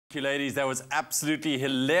Thank you, ladies. That was absolutely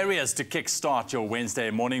hilarious to kickstart your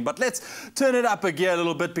Wednesday morning. But let's turn it up a gear a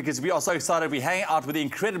little bit because we are so excited. We hang out with the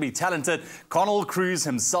incredibly talented Connell Cruise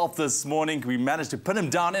himself this morning. We managed to pin him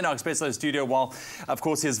down in our Expresso studio while, of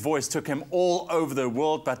course, his voice took him all over the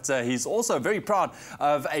world. But he's also very proud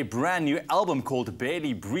of a brand new album called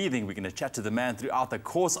Barely Breathing. We're going to chat to the man throughout the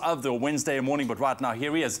course of the Wednesday morning. But right now,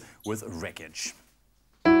 here he is with Wreckage.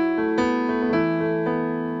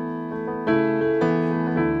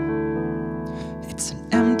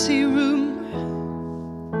 Empty room,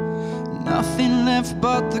 nothing left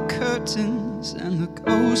but the curtains and the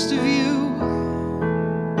ghost of you.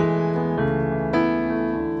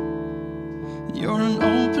 You're an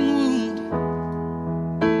open wound.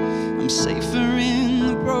 I'm safer in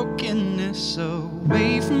the brokenness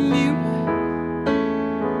away from you.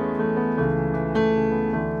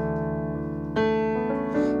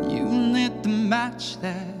 You lit the match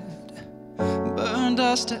that burned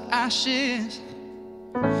us to ashes.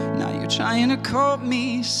 Now you're trying to court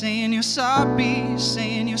me, saying you're sorry,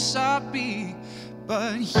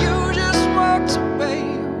 but you just walked away,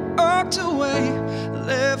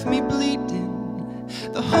 left me bleeding.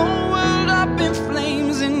 The whole world up in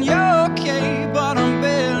flames and you're okay, but I'm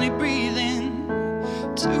barely breathing.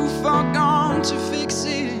 Too far gone to fix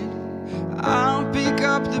it, I'll pick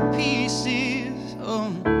up the pieces.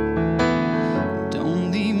 Oh,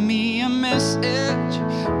 don't leave me a message,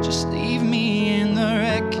 just leave me in the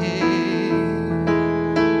wreckage.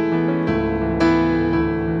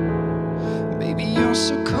 Baby, you're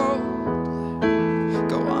so cold.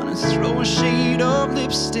 Go on and throw a shade of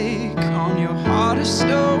lipstick on your heart of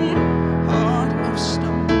stone, heart of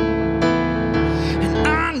stone. And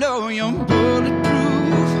I know you're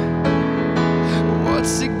bulletproof.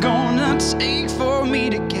 What's it gonna take for me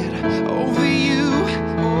to get over you?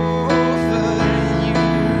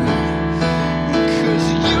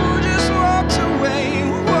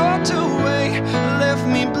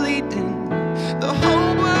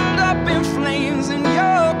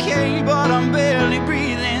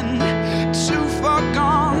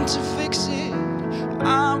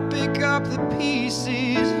 Up the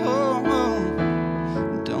pieces. Oh,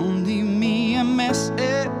 don't leave me a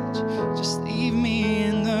message, just leave me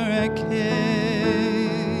in the wreckage.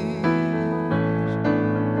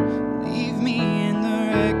 Leave me in the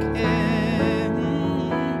wreckage.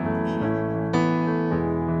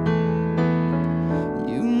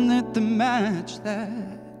 You lit the match that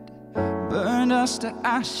burned us to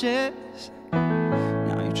ashes.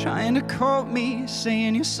 Now you're trying to quote me,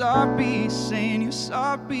 saying you're sorry,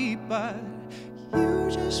 but you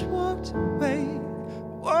just walked away,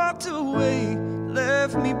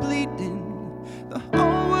 left me bleeding. The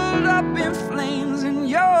whole world up in flames and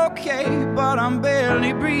you're okay, but I'm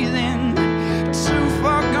barely breathing. Too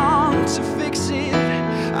far gone to fix it,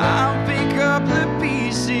 I'll pick up the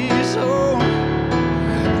pieces. Oh,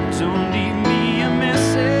 don't leave me a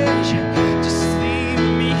message, just leave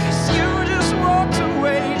me, 'cause you just walked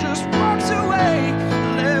away,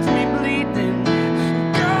 left me bleeding.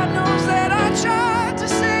 God knows that I tried to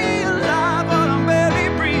stay alive, but I'm barely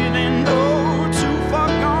breathing. Oh, too far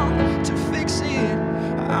gone to fix it,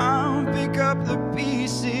 I'll pick up the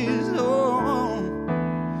pieces. Oh,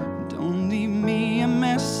 don't leave me a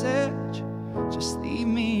message, just leave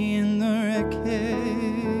me in the wreckage.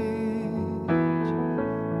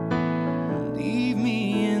 Leave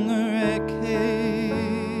me in the wreckage.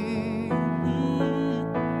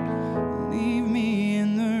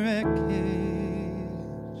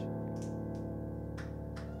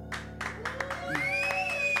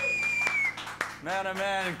 Man, oh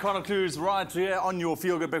man, Connell Cruise right here on your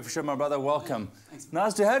Feel Good Breakfast Show, my brother. Welcome. Thanks.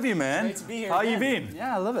 Nice to have you, man. Great to be here. How you been?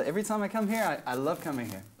 Yeah, I love it. Every time I come here, I love coming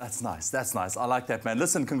here. That's nice. That's nice. I like that, man.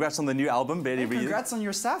 Listen, congrats on the new album, Barely Breathing. Congrats on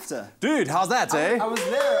your SAFTA. Dude, how's that, eh? I was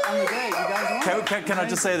there on the day. You guys won. Can I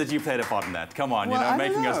just say that you played a part in that? Come on, well, you know,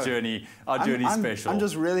 making our journey special. I'm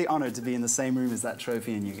just really honored to be in the same room as that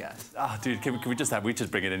trophy and you guys. Ah, dude, can we just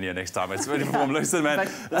bring it in here next time? It's really perform. Listen, man.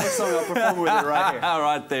 The next song I'll perform with it right here. All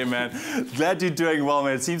right there, man. Glad you're doing well,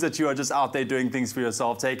 man. It seems that you are just out there doing things for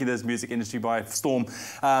yourself, taking this music industry by storm.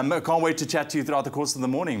 Can't wait to chat to you throughout the course of the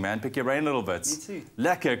morning, man. Pick your brain a little bit. Me too.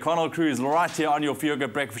 Lekker, Connell Cruise, right here on your Feel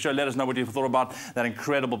Good Breakfast Show. Let us know what you thought about that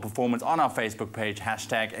incredible performance on our Facebook page,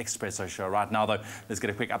 #Expresso Show. Right now, though, let's get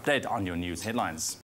a quick update on your news headlines.